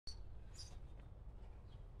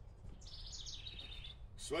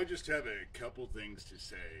So I just have a couple things to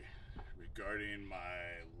say regarding my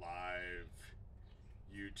live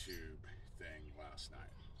YouTube thing last night.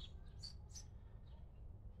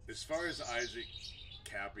 As far as Isaac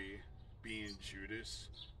Cappy being Judas,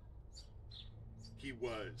 he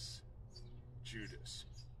was Judas.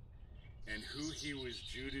 And who he was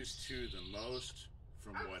Judas to the most,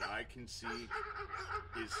 from what I can see,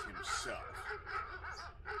 is himself.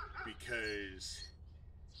 Because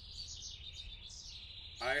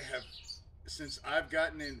since I've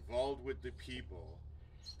gotten involved with the people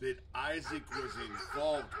that Isaac was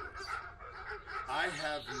involved with, I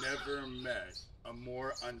have never met a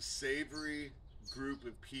more unsavory group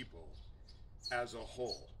of people as a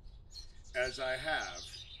whole as I have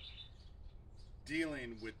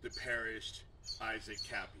dealing with the perished Isaac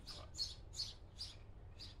Cappy Club.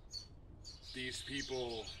 These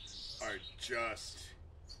people are just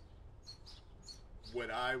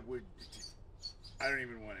what I don't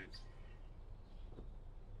even want to.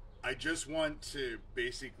 I just want to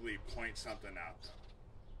basically point something out, though.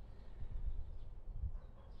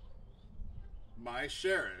 My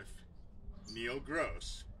sheriff, Neil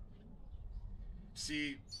Gross,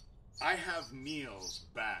 see, I have Neil's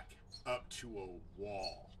back up to a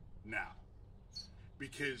wall now.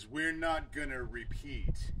 Because we're not going to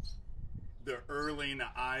repeat the Erling,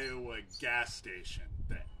 Iowa gas station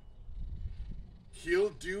thing.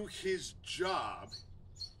 He'll do his job,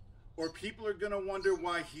 or people are going to wonder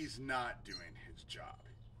why he's not doing his job.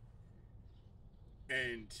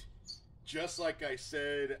 And just like I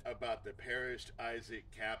said about the perished Isaac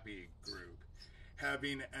Cappy group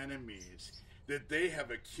having enemies that they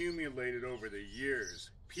have accumulated over the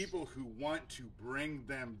years, people who want to bring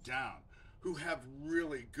them down, who have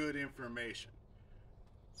really good information.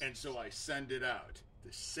 And so I send it out.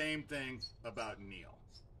 The same thing about Neil.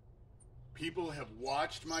 People have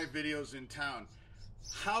watched my videos in town.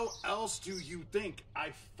 How else do you think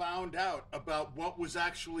I found out about what was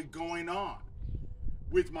actually going on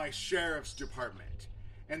with my sheriff's department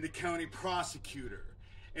and the county prosecutor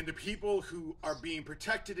and the people who are being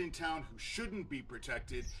protected in town who shouldn't be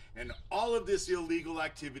protected, and all of this illegal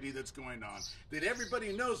activity that's going on that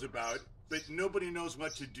everybody knows about, but nobody knows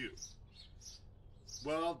what to do?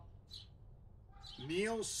 Well,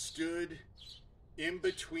 Neil stood in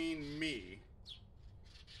between me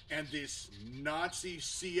and this Nazi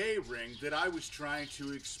CA ring that I was trying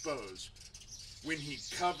to expose when he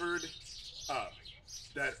covered up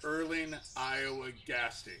that Erling, Iowa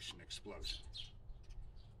gas station explosion.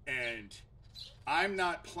 And I'm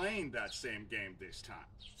not playing that same game this time.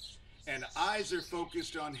 And eyes are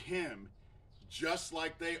focused on him just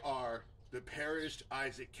like they are the perished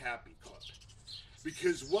Isaac Cappy Club.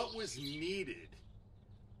 Because what was needed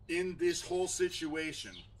in this whole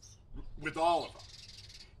situation with all of them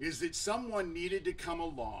is that someone needed to come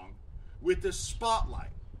along with the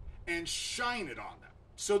spotlight and shine it on them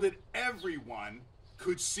so that everyone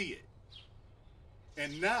could see it.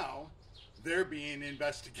 And now they're being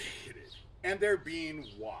investigated and they're being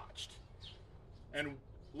watched. And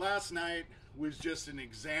last night was just an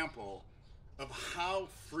example of how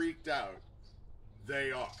freaked out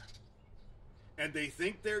they are. And they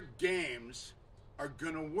think their games are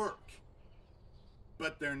gonna work,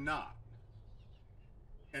 but they're not.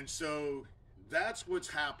 And so that's what's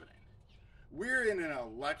happening. We're in an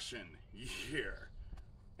election year,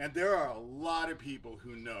 and there are a lot of people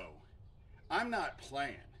who know I'm not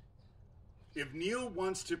playing. If Neil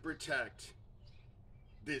wants to protect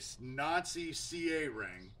this Nazi CA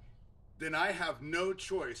ring, then I have no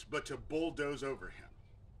choice but to bulldoze over him.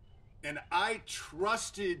 And I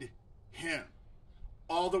trusted him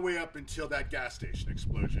all the way up until that gas station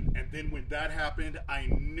explosion. And then when that happened, I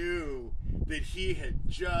knew that he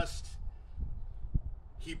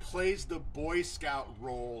plays the Boy Scout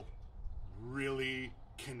role really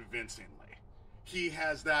convincingly. He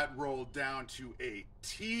has that role down to a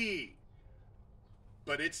T,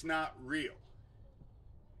 but it's not real.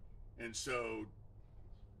 And so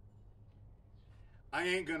I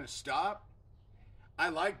ain't gonna stop. I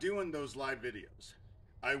like doing those live videos.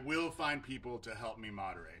 I will find people to help me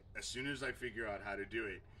moderate as soon as I figure out how to do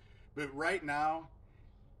it. But right now,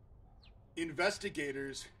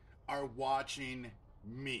 investigators are watching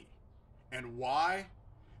me. And why?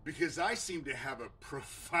 Because I seem to have a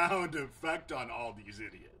profound effect on all these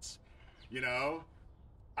idiots. You know,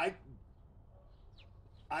 I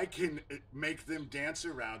can make them dance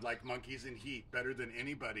around like monkeys in heat better than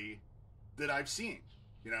anybody that I've seen,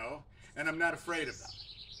 you know? And I'm not afraid of them.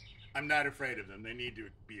 I'm not afraid of them. They need to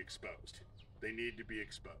be exposed. They need to be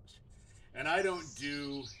exposed. And I don't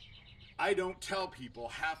tell people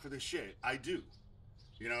half of the shit I do,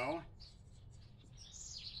 you know?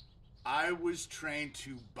 I was trained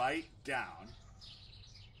to bite down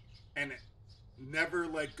and never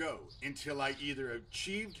let go until I either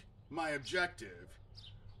achieved my objective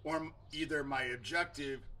or either my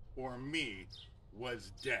objective or me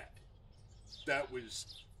was dead. That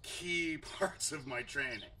was key parts of my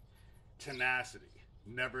training. Tenacity,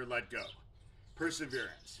 never let go,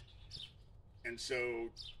 perseverance. And so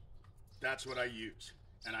that's what I use.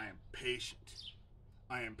 And I am patient.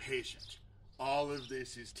 I am patient. All of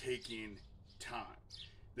this is taking time.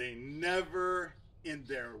 They never in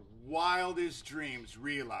their wildest dreams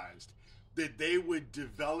realized that they would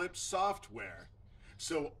develop software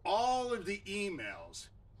so all of the emails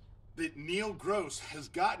that Neil Gross has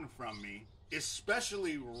gotten from me,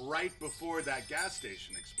 especially right before that gas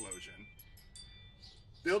station explosion,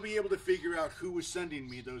 they'll be able to figure out who was sending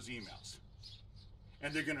me those emails.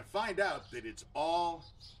 And they're going to find out that it's all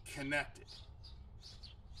connected.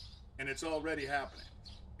 And it's already happening.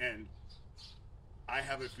 And I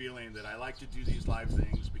have a feeling that I like to do these live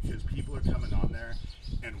things because people are coming on there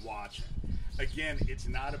and watching. Again, it's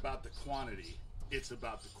not about the quantity, it's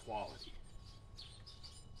about the quality.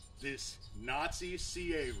 This Nazi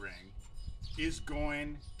CA ring is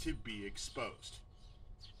going to be exposed.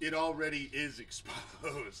 It already is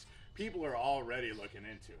exposed. People are already looking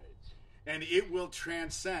into it. And it will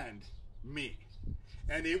transcend me.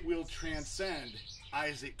 And it will transcend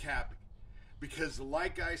Isaac Cappy. Because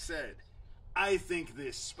like I said, I think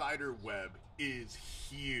this spider web is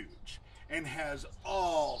huge and has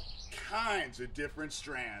all kinds of different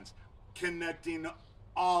strands connecting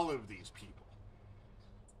all of these people.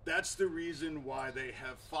 That's the reason why they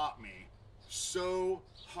have fought me so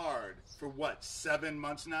hard for 7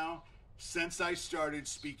 months now? Since I started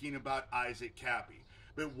speaking about Isaac Cappy.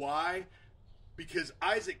 But why? Because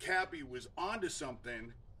Isaac Cappy was onto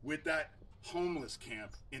something with that homeless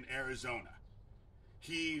camp in Arizona.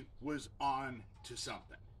 He was on to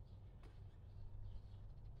something.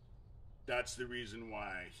 That's the reason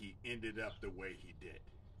why he ended up the way he did.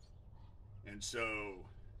 And so,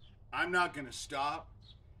 I'm not going to stop.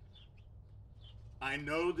 I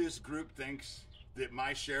know this group thinks that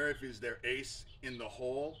my sheriff is their ace in the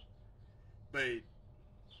hole, but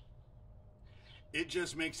it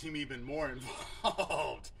just makes him even more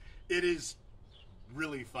involved. It is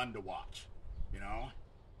really fun to watch, you know?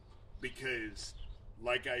 Because,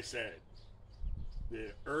 like I said,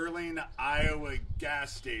 the Erling, Iowa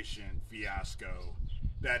gas station fiasco,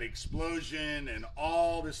 that explosion and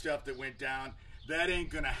all the stuff that went down, that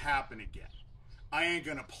ain't gonna happen again. I ain't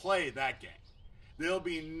gonna play that game. There'll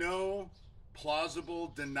be no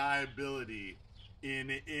plausible deniability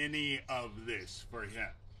in any of this for him.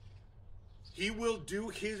 He will do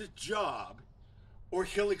his job, or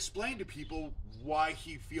he'll explain to people why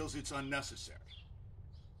he feels it's unnecessary.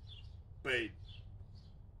 But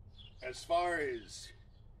as far as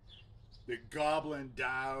the Goblin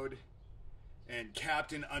Dowd and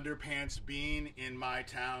Captain Underpants being in my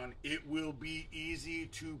town, it will be easy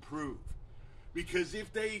to prove. Because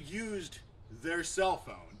if they used their cell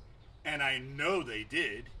phone, and I know they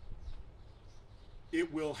did,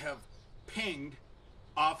 it will have pinged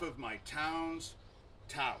off of my town's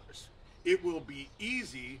towers. It will be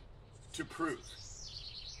easy to prove.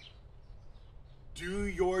 Do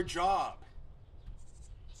your job.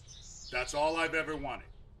 That's all I've ever wanted.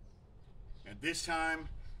 And this time,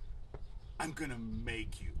 I'm gonna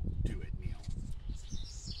make you.